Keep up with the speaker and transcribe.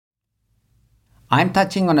I'm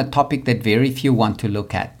touching on a topic that very few want to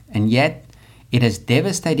look at, and yet it has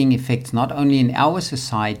devastating effects not only in our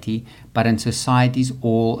society, but in societies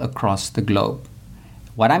all across the globe.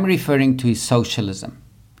 What I'm referring to is socialism.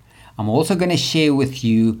 I'm also going to share with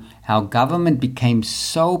you how government became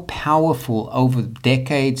so powerful over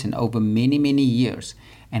decades and over many, many years.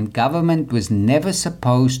 And government was never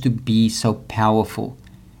supposed to be so powerful.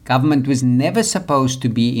 Government was never supposed to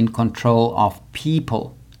be in control of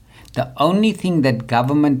people. The only thing that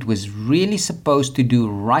government was really supposed to do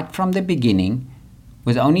right from the beginning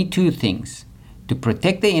was only two things: to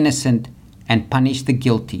protect the innocent and punish the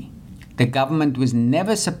guilty. The government was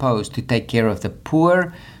never supposed to take care of the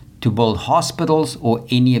poor, to build hospitals, or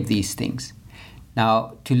any of these things.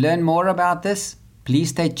 Now, to learn more about this,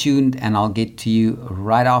 please stay tuned and I'll get to you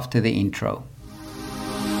right after the intro.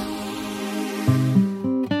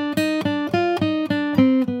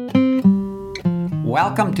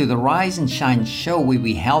 Welcome to the Rise and Shine show, where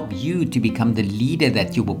we help you to become the leader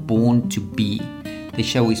that you were born to be. The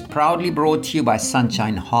show is proudly brought to you by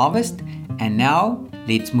Sunshine Harvest. And now,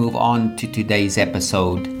 let's move on to today's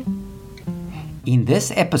episode. In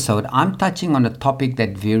this episode, I'm touching on a topic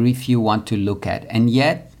that very few want to look at, and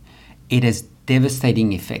yet it has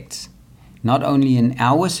devastating effects, not only in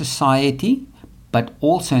our society, but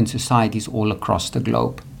also in societies all across the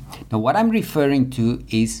globe. Now, what I'm referring to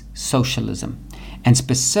is socialism, and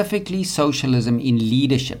specifically socialism in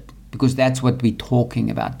leadership, because that's what we're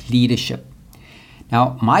talking about, leadership.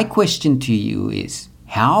 Now, my question to you is,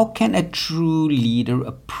 how can a true leader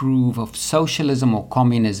approve of socialism or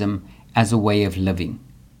communism as a way of living?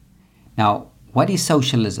 Now, what is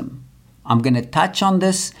socialism? I'm going to touch on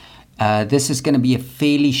this. This is going to be a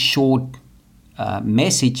fairly short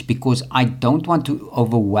message because I don't want to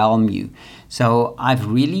overwhelm you. So I've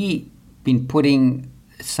really been putting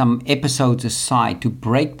some episodes aside to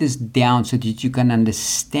break this down so that you can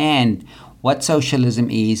understand what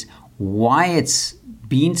socialism is, why it's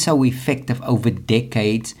been so effective over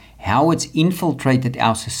decades, how it's infiltrated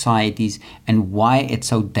our societies, and why it's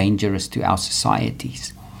so dangerous to our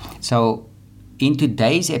societies. So in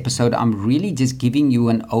today's episode, I'm really just giving you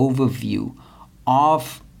an overview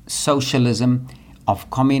of socialism, of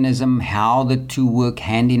communism, how the two work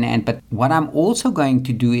hand in hand. But what I'm also going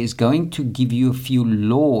to do is going to give you a few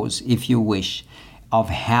laws, if you wish, of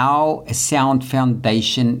how a sound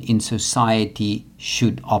foundation in society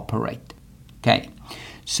should operate. Okay.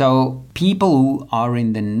 So people who are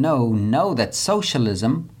in the know that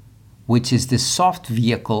socialism, which is the soft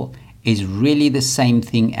vehicle, is really the same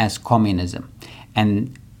thing as communism.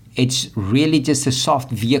 And it's really just a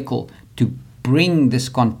soft vehicle to bring this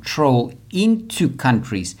control into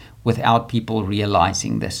countries without people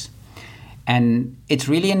realizing this. And it's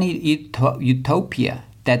really an utopia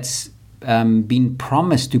that's been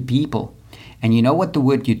promised to people. And you know what the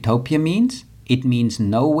word utopia means? It means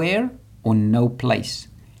nowhere or no place.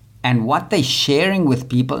 And what they're sharing with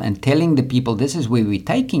people and telling the people, this is where we're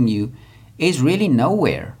taking you, is really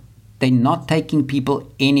nowhere. They're not taking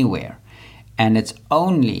people anywhere. And it's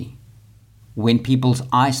only when people's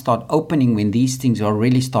eyes start opening, when these things are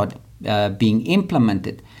really start being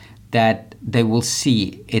implemented, that they will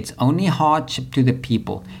see it's only hardship to the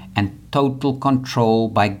people and total control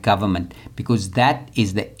by government, because that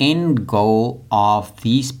is the end goal of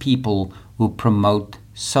these people who promote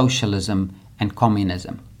socialism and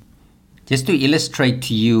communism. Just to illustrate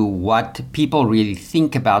to you what people really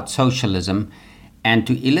think about socialism, and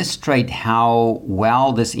to illustrate how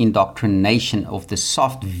well this indoctrination of the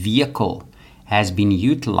soft vehicle has been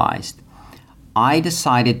utilized, I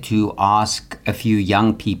decided to ask a few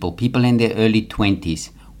young people in their early 20s,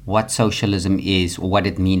 what socialism is or what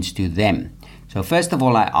it means to them. So first of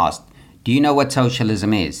all, I asked, do you know what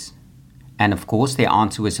socialism is? And of course, their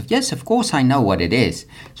answer was, yes, of course, I know what it is.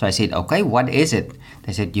 So I said, okay, what is it?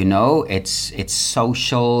 They said, it's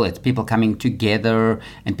social, it's people coming together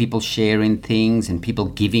and people sharing things and people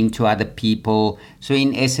giving to other people. So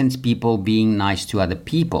in essence, people being nice to other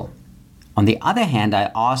people. On the other hand, I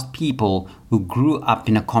asked people who grew up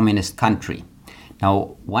in a communist country.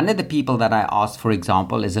 Now, one of the people that I asked, for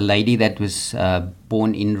example, is a lady that was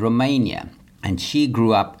born in Romania. And she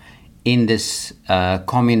grew up in this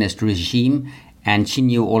communist regime, and she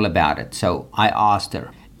knew all about it. So I asked her,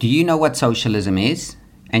 do you know what socialism is?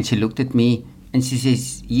 And she looked at me and she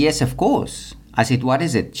says, yes, of course. I said, what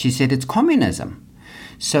is it? She said, it's communism.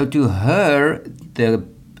 So to her, the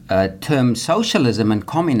term socialism and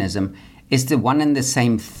communism is the one and the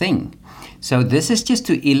same thing. So this is just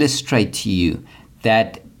to illustrate to you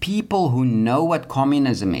that people who know what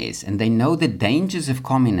communism is and they know the dangers of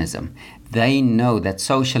communism, they know that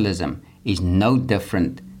socialism is no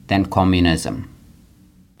different than communism.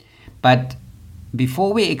 But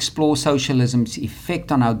before we explore socialism's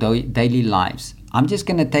effect on our daily lives, I'm just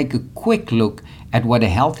going to take a quick look at what a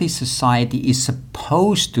healthy society is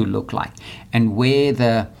supposed to look like and where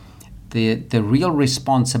the real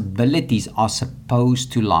responsibilities are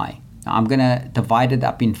supposed to lie. Now, I'm going to divide it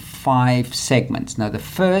up in 5 segments. Now, the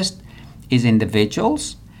first is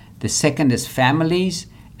individuals, the second is families,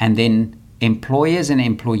 and then employers and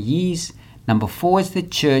employees. Number 4 is the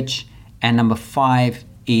church, and number 5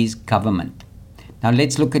 is government. Now,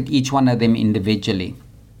 let's look at each one of them individually.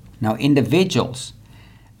 Now, individuals,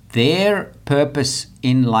 their purpose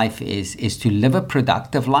in life is to live a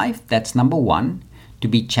productive life. That's number 1. To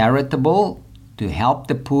be charitable, to help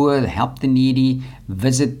the poor, help the needy,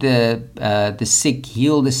 visit the sick,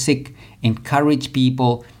 heal the sick, encourage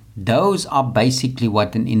people. Those are basically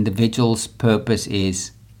what an individual's purpose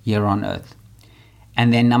is here on earth.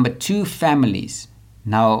 And then number 2, families.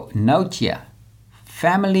 Now, note here,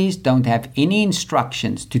 families don't have any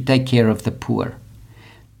instructions to take care of the poor.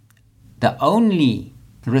 The only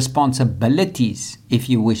responsibilities, if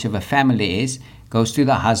you wish, of a family goes to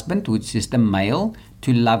the husband, which is the male,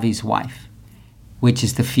 to love his wife, which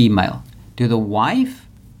is the female. To the wife,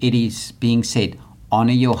 it is being said,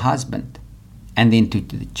 honor your husband. And then to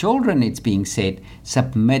the children, it's being said,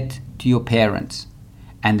 submit to your parents.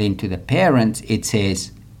 And then to the parents, it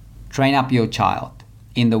says, train up your child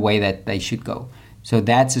in the way that they should go. So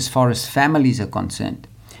that's as far as families are concerned.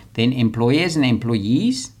 Then employers and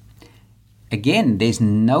employees, again, there's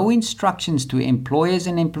no instructions to employers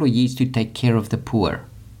and employees to take care of the poor.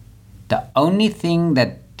 The only thing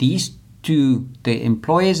that these two, the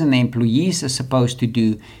employers and the employees, are supposed to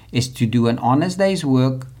do is to do an honest day's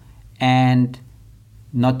work and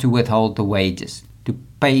not to withhold the wages, to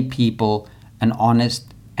pay people an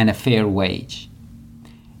honest and a fair wage.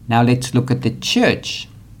 Now let's look at the church.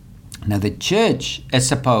 Now the church is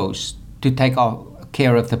supposed to take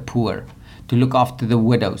care of the poor, to look after the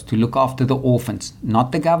widows, to look after the orphans,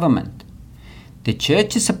 not the government. The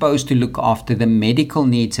church is supposed to look after the medical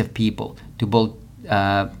needs of people, to build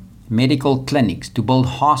medical clinics, to build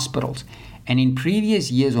hospitals. And in previous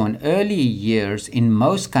years or in earlier years, in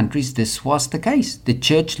most countries, this was the case. The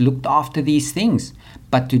church looked after these things.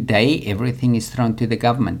 But today, everything is thrown to the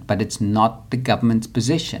government, but it's not the government's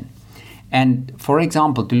position. And for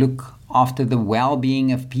example, to look after the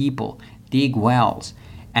well-being of people, dig wells,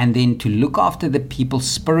 and then to look after the people's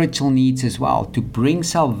spiritual needs as well, to bring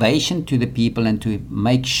salvation to the people and to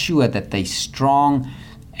make sure that they're strong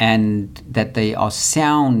and that they are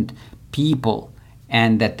sound people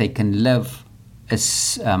and that they can live a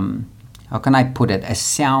sound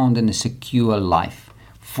and a secure life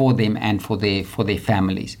for them and for their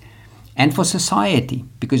families and for society.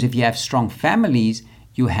 Because if you have strong families,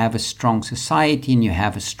 you have a strong society and you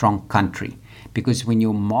have a strong country. Because when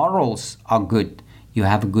your morals are good, you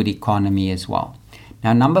have a good economy as well.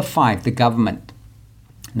 Now, number 5, the government.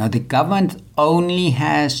 Now, the government only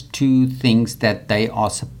has 2 things that they are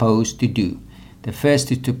supposed to do. The first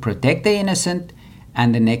is to protect the innocent,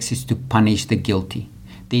 and the next is to punish the guilty.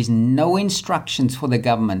 There's no instructions for the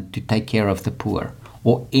government to take care of the poor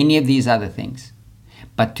or any of these other things.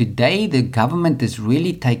 But today, the government has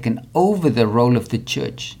really taken over the role of the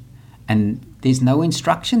church, and there's no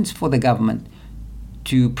instructions for the government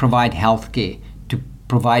to provide health care, to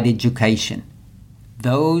provide education.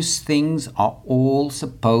 Those things are all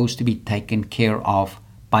supposed to be taken care of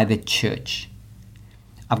by the church.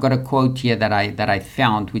 I've got a quote here that I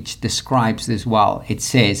found which describes this well. It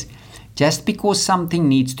says, just because something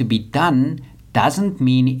needs to be done doesn't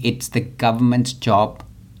mean it's the government's job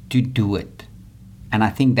to do it. And I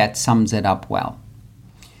think that sums it up well.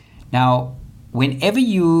 Now, whenever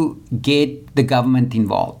you get the government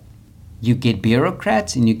involved, you get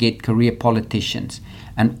bureaucrats and you get career politicians.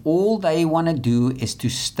 And all they want to do is to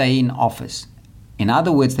stay in office. In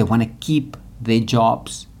other words, they want to keep their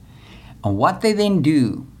jobs. And what they then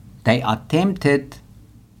do, they are tempted,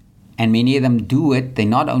 and many of them do it. They're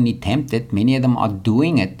not only tempted, many of them are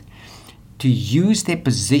doing it, to use their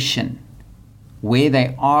position where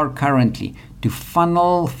they are currently to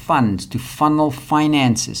funnel funds, to funnel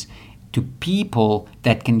finances to people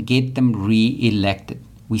that can get them re-elected.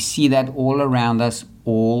 We see that all around us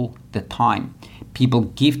all the time. People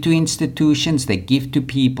give to institutions, they give to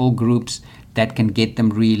people, groups that can get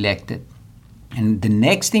them re-elected. And the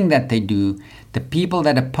next thing that they do, the people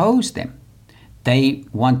that oppose them, they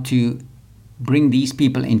want to bring these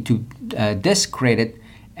people into discredit,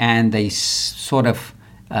 and they sort of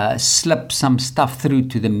slip some stuff through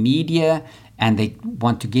to the media, and they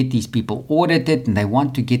want to get these people audited, and they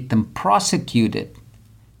want to get them prosecuted.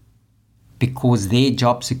 because their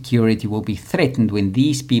job security will be threatened when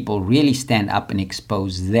these people really stand up and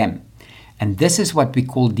expose them. And this is what we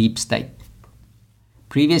call deep state.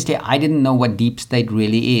 Previously, I didn't know what deep state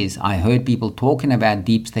really is. I heard people talking about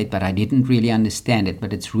deep state, but I didn't really understand it.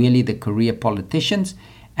 But it's really the career politicians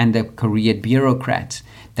and the career bureaucrats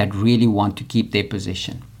that really want to keep their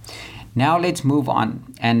position. Now let's move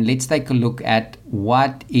on and let's take a look at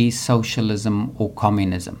what is socialism or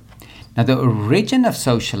communism. Now, the origin of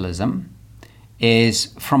socialism is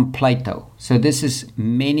from Plato. So this is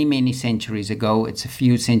many, many centuries ago. It's a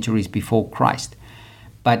few centuries before Christ.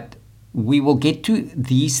 But we will get to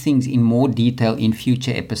these things in more detail in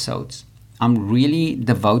future episodes. I'm really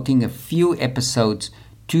devoting a few episodes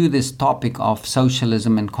to this topic of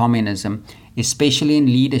socialism and communism, especially in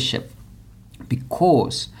leadership,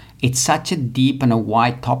 because it's such a deep and a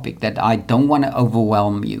wide topic that I don't want to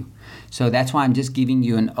overwhelm you. So that's why I'm just giving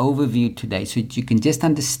you an overview today so that you can just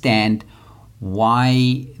understand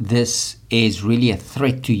why this is really a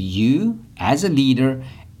threat to you as a leader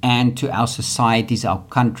and to our societies, our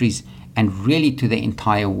countries, and really to the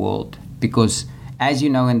entire world. Because as you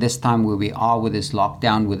know, in this time where we are with this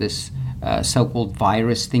lockdown, with this so-called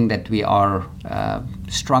virus thing that we are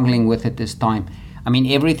struggling with at this time, I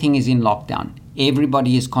mean, everything is in lockdown.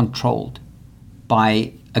 Everybody is controlled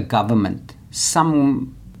by a government,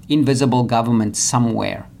 some invisible government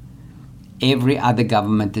somewhere. Every other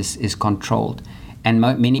government is controlled. And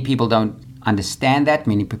many people don't understand that.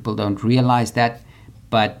 Many people don't realize that.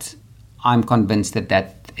 But I'm convinced that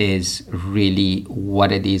that is really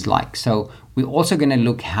what it is like. So we're also going to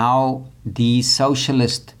look how these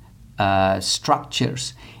socialist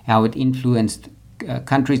structures, how it influenced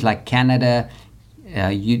countries like Canada,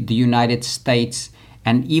 the United States,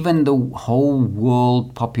 and even the whole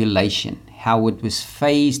world population, how it was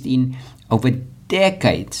phased in over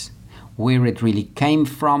decades, where it really came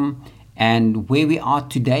from, and where we are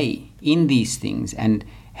today in these things, and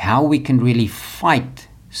how we can really fight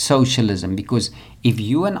socialism. Because if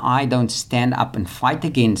you and I don't stand up and fight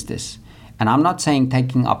against this, and I'm not saying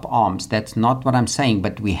taking up arms, that's not what I'm saying,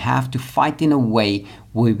 but we have to fight in a way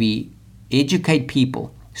where we educate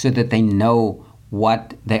people so that they know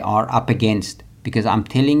what they are up against. Because I'm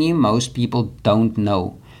telling you, most people don't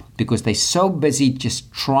know, because they're so busy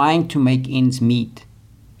just trying to make ends meet,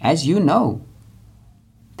 as you know,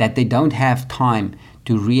 that they don't have time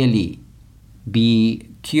to really be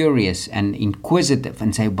curious and inquisitive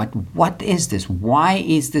and say, but what is this? Why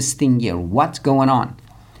is this thing here? What's going on?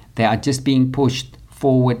 They are just being pushed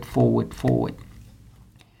forward.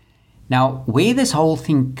 Now, where this whole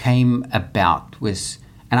thing came about was,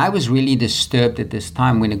 and I was really disturbed at this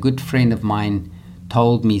time when a good friend of mine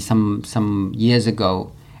told me some years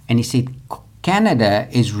ago, and he said, Canada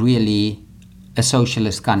is really a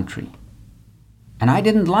socialist country. And I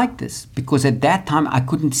didn't like this because at that time I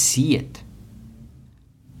couldn't see it.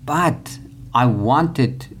 But I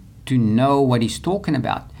wanted to know what he's talking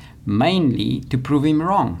about, mainly to prove him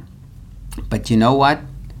wrong. But you know what?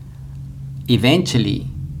 Eventually,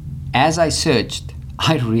 as I searched,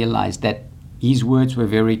 I realized that his words were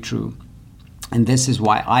very true. And this is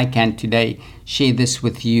why I can today share this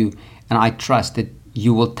with you. And I trust that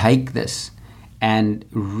you will take this and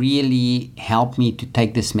really help me to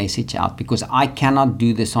take this message out, because I cannot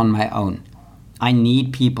do this on my own. I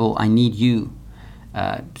need people. I need you.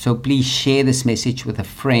 So please share this message with a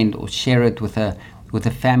friend, or share it with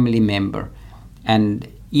a family member, and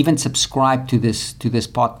even subscribe to this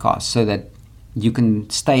podcast so that you can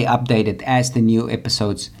stay updated as the new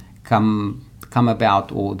episodes come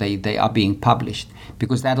about, or they are being published,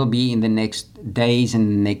 because that'll be in the next days and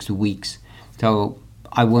the next weeks. So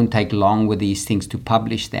I won't take long with these things to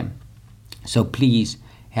publish them. So please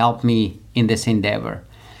help me in this endeavor.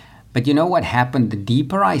 But you know what happened? The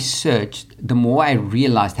deeper I searched, the more I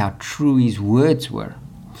realized how true his words were.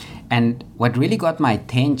 And what really got my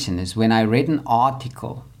attention is when I read an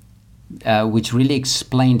article which really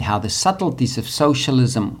explained how the subtleties of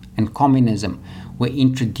socialism and communism were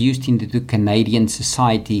introduced into the Canadian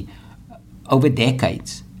society over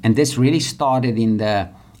decades. And this really started in the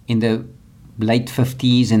late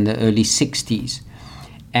 50s and the early 60s.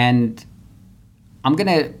 And I'm going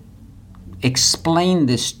to explain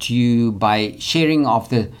this to you by sharing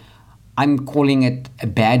I'm calling it a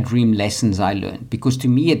bad dream lessons I learned, because to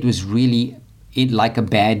me it was really like a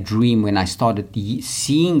bad dream when I started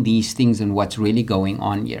seeing these things and what's really going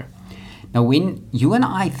on here. Now, when you and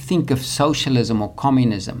I think of socialism or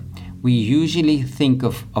communism, we usually think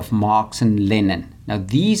of Marx and Lenin. Now,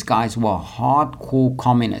 these guys were hardcore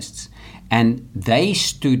communists, and they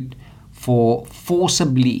stood for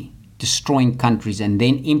forcibly destroying countries and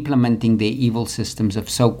then implementing their evil systems of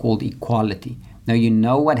so-called equality. Now, you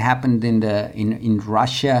know what happened in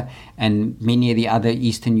Russia and many of the other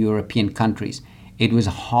Eastern European countries. It was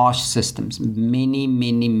harsh systems. Many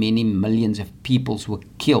millions of peoples were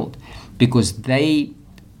killed because they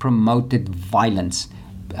promoted violence,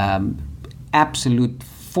 absolute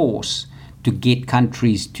force to get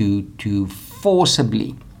countries to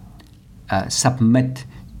forcibly submit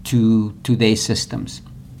to their systems.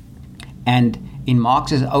 And in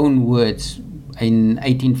Marx's own words, in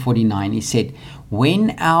 1849, he said,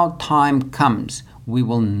 "When our time comes, we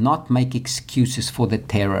will not make excuses for the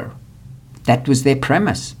terror." That was their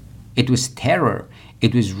premise. It was terror.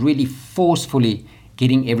 It was really forcefully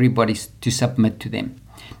getting everybody to submit to them.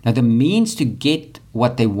 Now, the means to get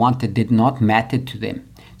what they wanted did not matter to them.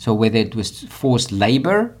 So whether it was forced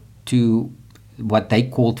labor to what they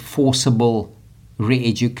called forcible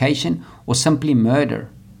re-education or simply murder,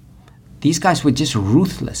 these guys were just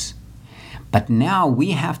ruthless. But now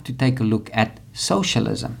we have to take a look at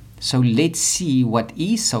socialism. So let's see, what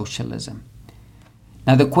is socialism?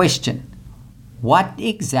 Now the question, what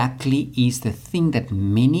exactly is the thing that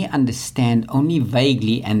many understand only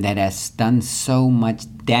vaguely and that has done so much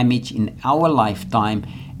damage in our lifetime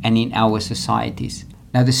and in our societies?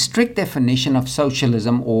 Now the strict definition of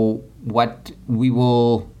socialism, or what we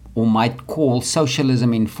will or might call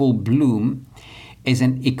socialism in full bloom, is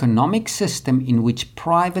an economic system in which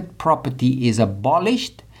private property is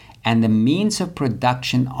abolished and the means of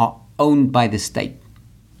production are owned by the state.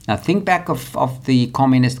 Now think back of the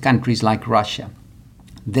communist countries like Russia.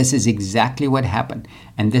 This is exactly what happened,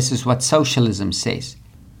 and this is what socialism says.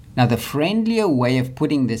 Now the friendlier way of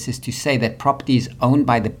putting this is to say that property is owned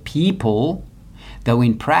by the people, though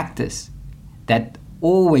in practice that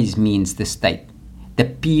always means the state. The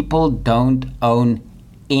people don't own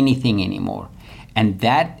anything anymore. And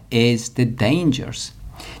that is the dangers.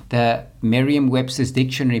 The Merriam-Webster's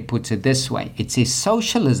dictionary puts it this way. It says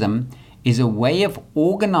socialism is a way of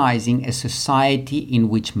organizing a society in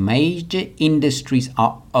which major industries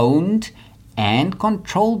are owned and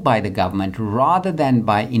controlled by the government rather than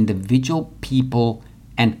by individual people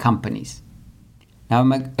and companies. Now,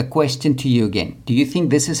 a question to you again. Do you think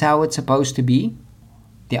this is how it's supposed to be?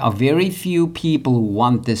 There are very few people who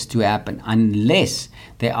want this to happen unless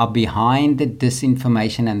they are behind the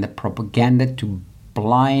disinformation and the propaganda to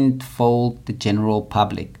blindfold the general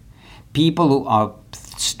public. People who are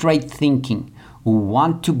straight thinking, who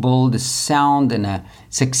want to build a sound and a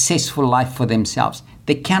successful life for themselves,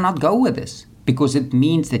 they cannot go with this because it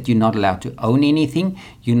means that you're not allowed to own anything,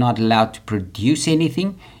 you're not allowed to produce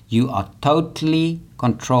anything, you are totally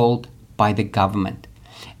controlled by the government.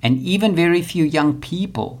 And even very few young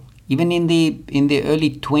people, even in the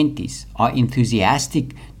early 20s, are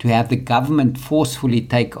enthusiastic to have the government forcefully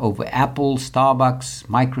take over Apple, Starbucks,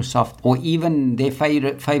 Microsoft, or even their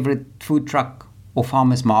favorite food truck or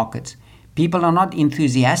farmers markets. People are not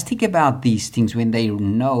enthusiastic about these things when they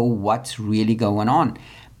know what's really going on.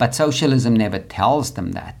 But socialism never tells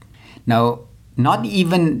them that. Now, not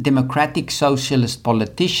even democratic socialist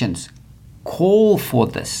politicians call for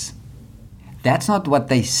this. That's not what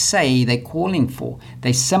they say they're calling for.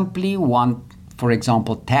 They simply want, for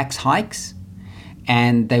example, tax hikes,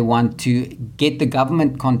 and they want to get the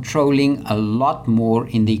government controlling a lot more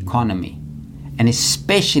in the economy, and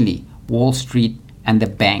especially Wall Street and the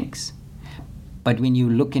banks. But when you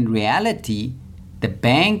look in reality, the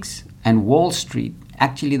banks and Wall Street,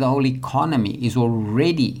 actually the whole economy, is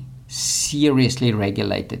already seriously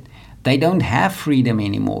regulated. They don't have freedom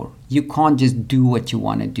anymore. You can't just do what you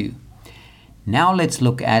want to do. Now let's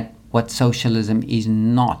look at what socialism is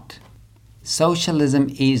not. Socialism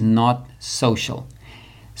is not social.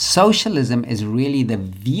 Socialism is really the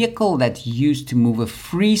vehicle that's used to move a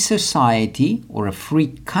free society or a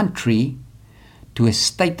free country to a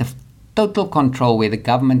state of total control where the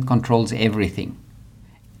government controls everything.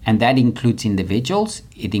 And that includes individuals,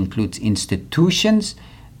 it includes institutions,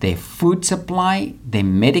 their food supply, their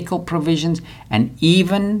medical provisions, and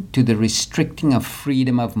even to the restricting of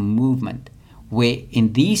freedom of movement. Where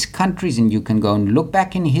in these countries, and you can go and look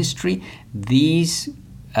back in history, these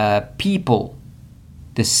people,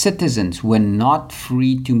 the citizens, were not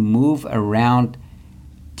free to move around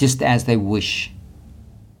just as they wish.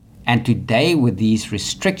 And today, with these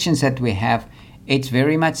restrictions that we have, it's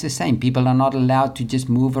very much the same. People are not allowed to just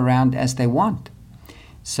move around as they want.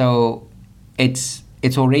 So it's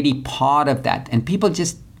already part of that. And people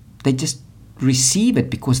just receive it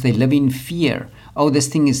because they live in fear. Oh, this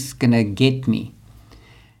thing is going to get me.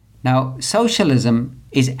 Now, socialism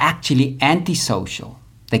is actually antisocial.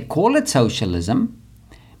 They call it socialism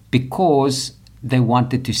because they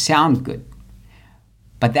want it to sound good.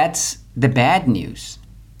 But that's the bad news,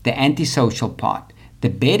 the antisocial part. The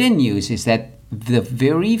better news is that the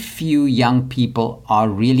very few young people are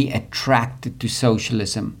really attracted to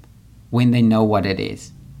socialism when they know what it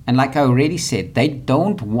is. And like I already said, they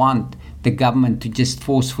don't want the government to just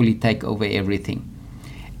forcefully take over everything.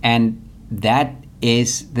 And that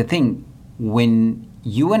is the thing. When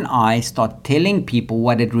you and I start telling people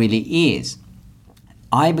what it really is,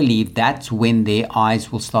 I believe that's when their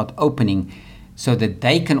eyes will start opening, so that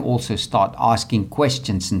they can also start asking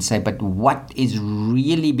questions and say, but what is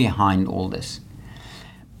really behind all this?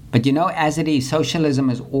 But as it is, socialism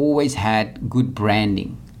has always had good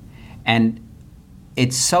branding. And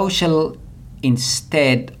it's social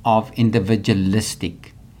instead of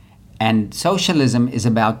individualistic. And socialism is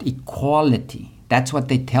about equality. That's what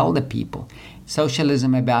they tell the people.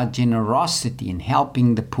 Socialism about generosity and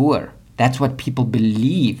helping the poor. That's what people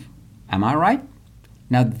believe. Am I right?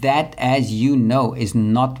 Now that, as you know, is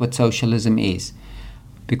not what socialism is.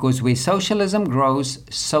 Because where socialism grows,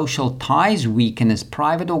 social ties weaken as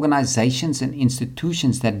private organizations and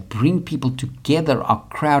institutions that bring people together are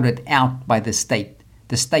crowded out by the state.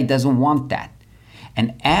 The state doesn't want that.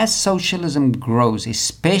 And as socialism grows,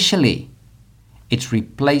 especially, it's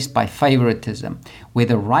replaced by favoritism, where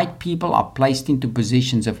the right people are placed into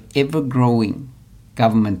positions of ever-growing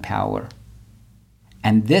government power.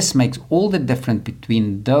 And this makes all the difference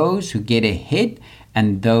between those who get ahead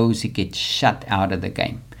and those who get shut out of the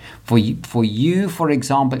game. For you, for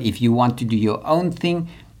example, if you want to do your own thing,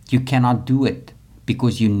 you cannot do it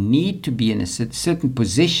because you need to be in a certain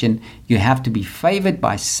position. You have to be favored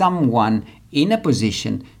by someone in a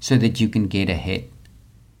position so that you can get ahead.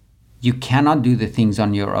 You cannot do the things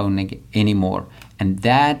on your own anymore. And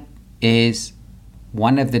that is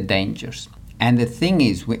one of the dangers. And the thing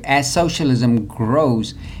is, as socialism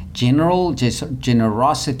grows,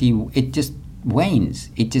 generosity, it just wanes.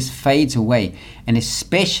 It just fades away. And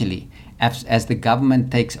especially as the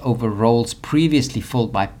government takes over roles previously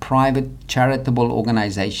filled by private charitable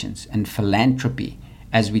organizations and philanthropy,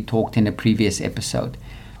 as we talked in a previous episode.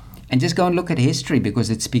 And just go and look at history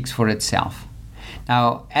because it speaks for itself.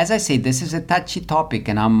 Now, as I said, this is a touchy topic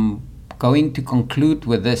and I'm going to conclude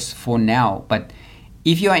with this for now. But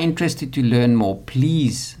if you are interested to learn more,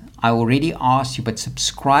 please, I already asked you, but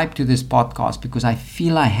subscribe to this podcast because I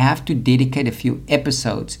feel I have to dedicate a few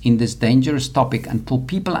episodes in this dangerous topic until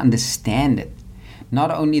people understand it.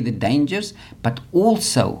 Not only the dangers, but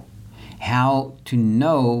also how to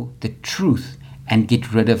know the truth and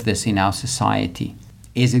get rid of this in our society.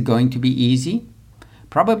 Is it going to be easy?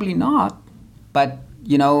 Probably not. But,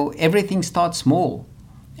 everything starts small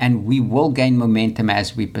and we will gain momentum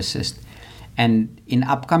as we persist. And in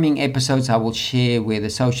upcoming episodes, I will share where the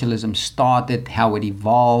socialism started, how it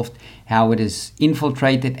evolved, how it has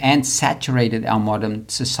infiltrated and saturated our modern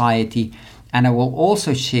society. And I will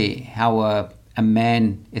also share how a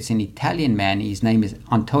man, it's an Italian man, his name is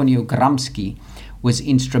Antonio Gramsci, was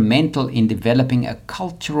instrumental in developing a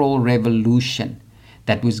cultural revolution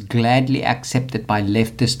that was gladly accepted by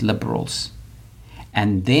leftist liberals.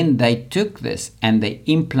 And then they took this and they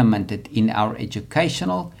implemented in our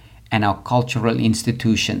educational and our cultural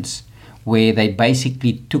institutions, where they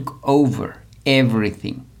basically took over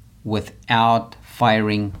everything without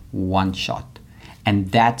firing one shot.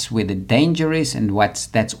 And that's where the danger is, and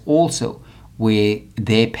that's also where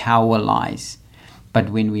their power lies. But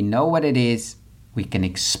when we know what it is, we can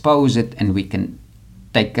expose it and we can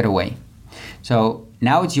take it away. So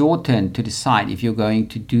now it's your turn to decide if you're going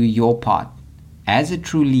to do your part as a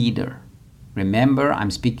true leader. Remember,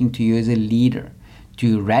 I'm speaking to you as a leader,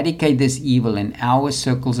 to eradicate this evil in our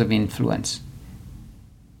circles of influence.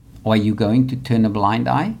 Or are you going to turn a blind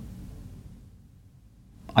eye?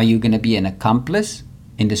 Are you going to be an accomplice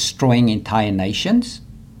in destroying entire nations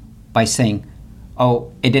by saying,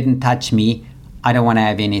 oh, it didn't touch me, I don't want to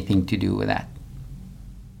have anything to do with that?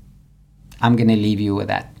 I'm going to leave you with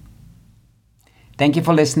that. Thank you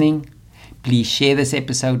for listening. Please share this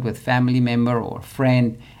episode with a family member or a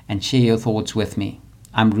friend and share your thoughts with me.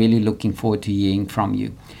 I'm really looking forward to hearing from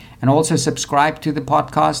you. And also subscribe to the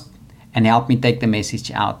podcast and help me take the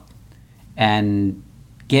message out and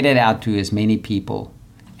get it out to as many people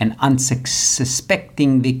and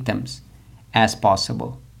unsuspecting victims as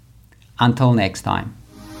possible. Until next time.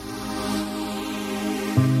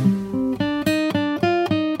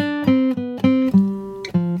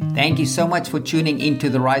 Thank you so much for tuning into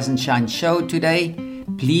the Rise and Shine show today.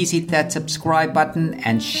 Please hit that subscribe button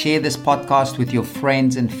and share this podcast with your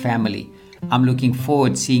friends and family. I'm looking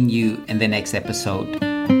forward to seeing you in the next episode.